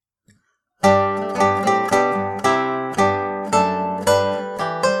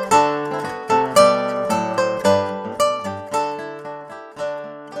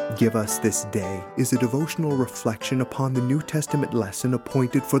Give Us This Day is a devotional reflection upon the New Testament lesson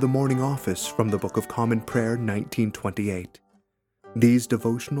appointed for the morning office from the Book of Common Prayer 1928. These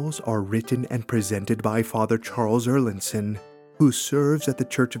devotionals are written and presented by Father Charles Erlinson, who serves at the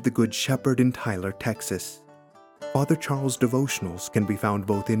Church of the Good Shepherd in Tyler, Texas. Father Charles' devotionals can be found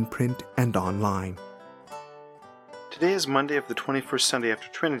both in print and online. Today is Monday of the 21st Sunday after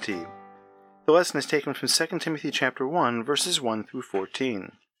Trinity. The lesson is taken from 2 Timothy chapter 1, verses 1 through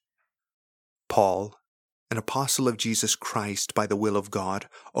 14. Paul, an apostle of Jesus Christ by the will of God,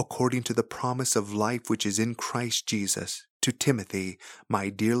 according to the promise of life which is in Christ Jesus, to Timothy, my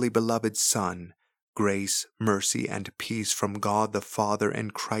dearly beloved son, grace, mercy, and peace from God the Father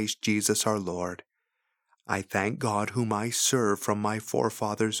and Christ Jesus our Lord. I thank God whom I serve from my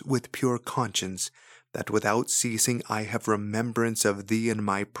forefathers with pure conscience, that without ceasing I have remembrance of thee in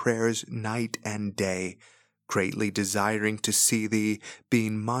my prayers night and day, greatly desiring to see thee,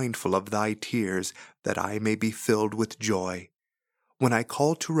 being mindful of thy tears, that I may be filled with joy. When I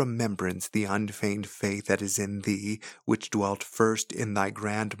call to remembrance the unfeigned faith that is in thee, which dwelt first in thy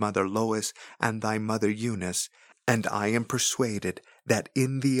grandmother Lois and thy mother Eunice, and I am persuaded that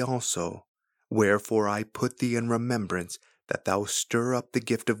in thee also, wherefore I put thee in remembrance, that thou stir up the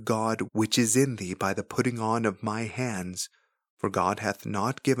gift of God which is in thee by the putting on of my hands. For God hath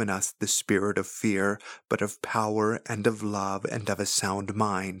not given us the spirit of fear, but of power and of love and of a sound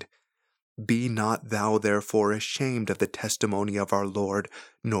mind. Be not thou therefore ashamed of the testimony of our Lord,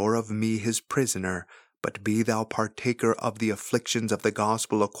 nor of me his prisoner, but be thou partaker of the afflictions of the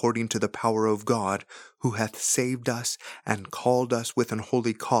gospel according to the power of God, who hath saved us and called us with an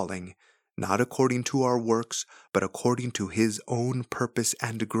holy calling, not according to our works, but according to his own purpose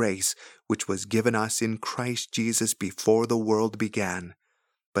and grace, which was given us in Christ Jesus before the world began,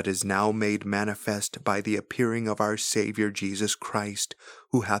 but is now made manifest by the appearing of our Saviour Jesus Christ,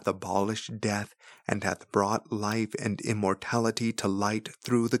 who hath abolished death, and hath brought life and immortality to light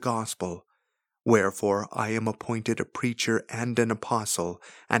through the gospel. Wherefore I am appointed a preacher and an apostle,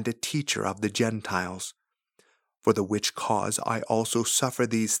 and a teacher of the Gentiles. For the which cause I also suffer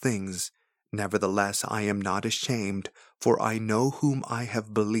these things. Nevertheless I am not ashamed, for I know whom I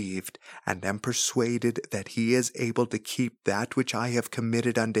have believed, and am persuaded that he is able to keep that which I have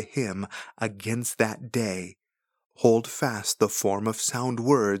committed unto him against that day. Hold fast the form of sound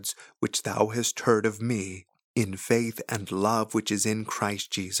words which thou hast heard of me, in faith and love which is in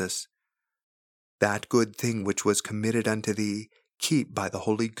Christ Jesus. That good thing which was committed unto thee, keep by the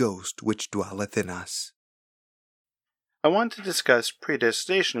Holy Ghost which dwelleth in us. I want to discuss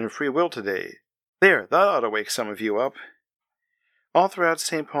predestination and free will today. There, that ought to wake some of you up. All throughout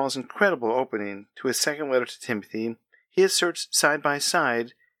St. Paul's incredible opening to his second letter to Timothy, he asserts side by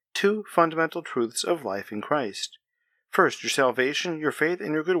side two fundamental truths of life in Christ. First, your salvation, your faith,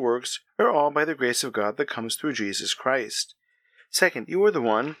 and your good works are all by the grace of God that comes through Jesus Christ. Second, you are the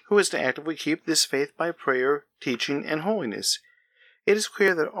one who is to actively keep this faith by prayer, teaching, and holiness. It is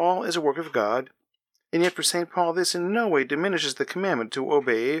clear that all is a work of God, and yet for St. Paul this in no way diminishes the commandment to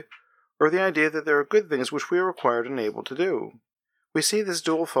obey, or the idea that there are good things which we are required and able to do. We see this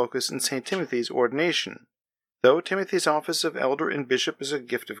dual focus in St. Timothy's ordination. Though Timothy's office of elder and bishop is a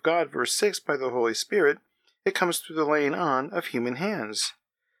gift of God, verse 6, by the Holy Spirit, it comes through the laying on of human hands.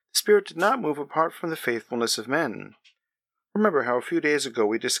 The Spirit did not move apart from the faithfulness of men. Remember how a few days ago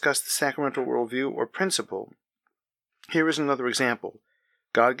we discussed the sacramental worldview or principle. Here is another example.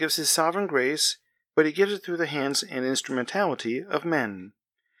 God gives his sovereign grace, but he gives it through the hands and instrumentality of men.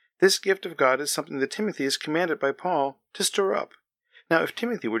 This gift of God is something that Timothy is commanded by Paul to stir up. Now, if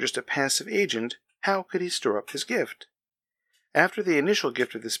Timothy were just a passive agent, how could he stir up his gift? After the initial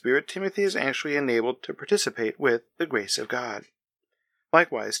gift of the Spirit, Timothy is actually enabled to participate with the grace of God.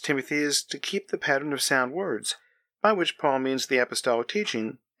 Likewise, Timothy is to keep the pattern of sound words, by which Paul means the apostolic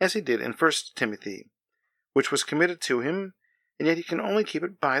teaching, as he did in 1 Timothy, which was committed to him, and yet he can only keep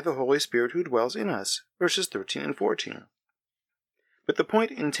it by the Holy Spirit who dwells in us, verses 13 and 14. But the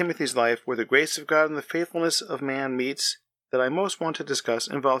point in Timothy's life where the grace of God and the faithfulness of man meets that I most want to discuss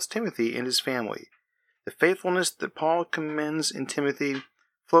involves Timothy and his family. The faithfulness that Paul commends in Timothy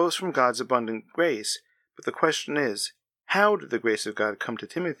flows from God's abundant grace, but the question is, how did the grace of God come to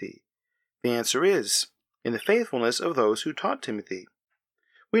Timothy? The answer is, in the faithfulness of those who taught Timothy.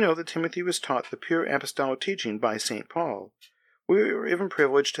 We know that Timothy was taught the pure apostolic teaching by St. Paul. We were even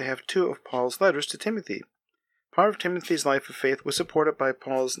privileged to have two of Paul's letters to Timothy. Part of Timothy's life of faith was supported by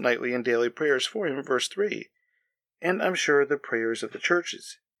Paul's nightly and daily prayers for him, verse 3, and I'm sure the prayers of the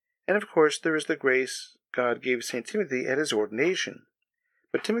churches. And of course there is the grace God gave St. Timothy at his ordination.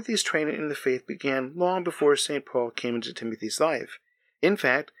 But Timothy's training in the faith began long before St. Paul came into Timothy's life. In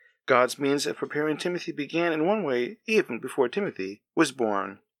fact, God's means of preparing Timothy began in one way even before Timothy was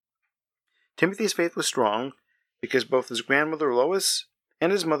born. Timothy's faith was strong because both his grandmother Lois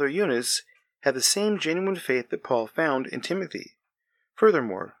and his mother Eunice had the same genuine faith that Paul found in Timothy.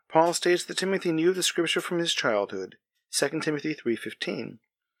 Furthermore, Paul states that Timothy knew the Scripture from his childhood, 2 Timothy 3:15.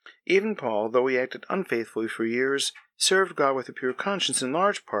 Even Paul, though he acted unfaithfully for years, served God with a pure conscience in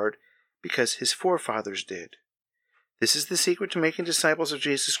large part because his forefathers did. This is the secret to making disciples of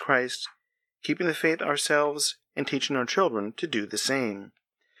Jesus Christ, keeping the faith ourselves and teaching our children to do the same.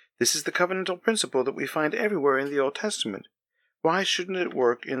 This is the covenantal principle that we find everywhere in the Old Testament. Why shouldn't it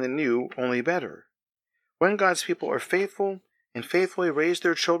work in the New only better? When God's people are faithful and faithfully raise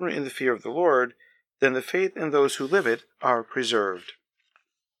their children in the fear of the Lord, then the faith in those who live it are preserved.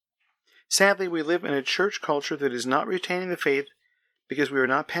 Sadly, we live in a church culture that is not retaining the faith because we are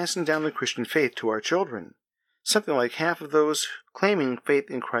not passing down the Christian faith to our children. Something like half of those claiming faith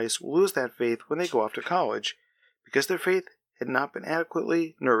in Christ will lose that faith when they go off to college because their faith had not been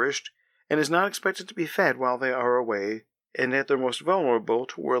adequately nourished and is not expected to be fed while they are away and at their most vulnerable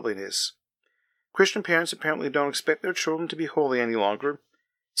to worldliness. Christian parents apparently don't expect their children to be holy any longer,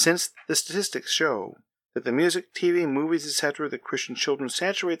 since the statistics show that the music, TV, movies, etc. that Christian children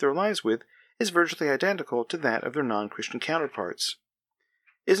saturate their lives with is virtually identical to that of their non-Christian counterparts.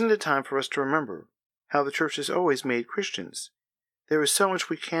 Isn't it time for us to remember how the church has always made Christians? There is so much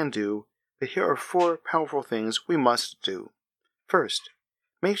we can do, but here are 4 powerful things we must do. First,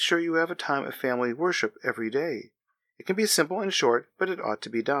 make sure you have a time of family worship every day. It can be simple and short, but it ought to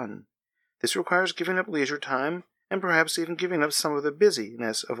be done. This requires giving up leisure time and perhaps even giving up some of the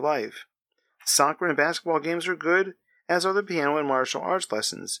busyness of life. Soccer and basketball games are good, as are the piano and martial arts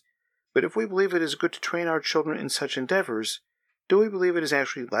lessons. But if we believe it is good to train our children in such endeavors, do we believe it is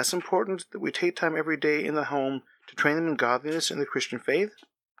actually less important that we take time every day in the home to train them in godliness and the Christian faith?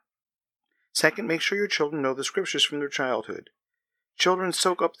 Second, make sure your children know the Scriptures from their childhood. Children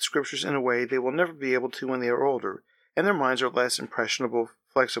soak up the Scriptures in a way they will never be able to when they are older, and their minds are less impressionable,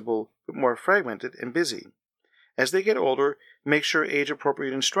 flexible, but more fragmented and busy. As they get older, make sure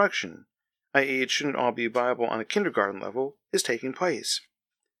age-appropriate instruction, i.e. it shouldn't all be Bible on a kindergarten level, is taking place.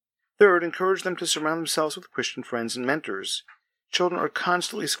 Third, encourage them to surround themselves with Christian friends and mentors. Children are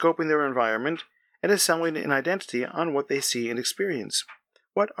constantly scoping their environment and assembling an identity on what they see and experience.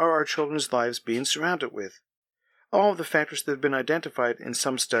 What are our children's lives being surrounded with? All of the factors that have been identified in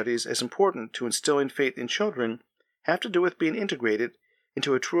some studies as important to instilling faith in children have to do with being integrated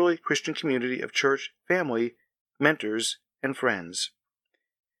into a truly Christian community of church, family, mentors, and friends.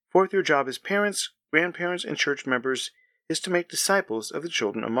 Fourth, your job as parents, grandparents, and church members is to make disciples of the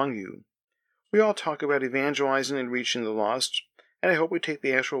children among you. We all talk about evangelizing and reaching the lost, and I hope we take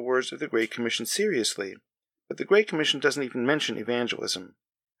the actual words of the Great Commission seriously. But the Great Commission doesn't even mention evangelism.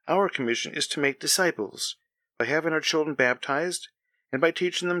 Our commission is to make disciples, by having our children baptized, and by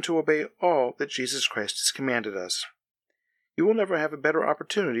teaching them to obey all that Jesus Christ has commanded us. You will never have a better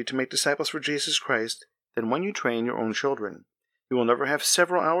opportunity to make disciples for Jesus Christ than when you train your own children. You will never have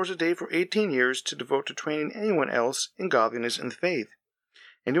several hours a day for 18 years to devote to training anyone else in godliness and faith.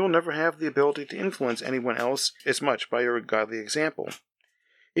 And you will never have the ability to influence anyone else as much by your godly example.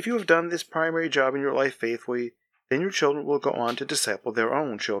 If you have done this primary job in your life faithfully, then your children will go on to disciple their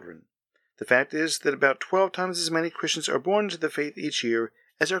own children. The fact is that about 12 times as many Christians are born into the faith each year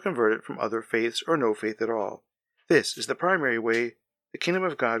as are converted from other faiths or no faith at all. This is the primary way the kingdom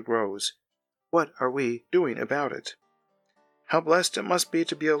of God grows. What are we doing about it? How blessed it must be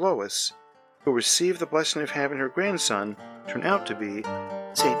to be a Lois, who received the blessing of having her grandson turn out to be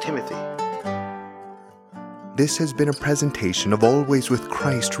St. Timothy. This has been a presentation of Always with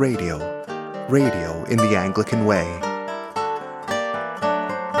Christ Radio in the Anglican way.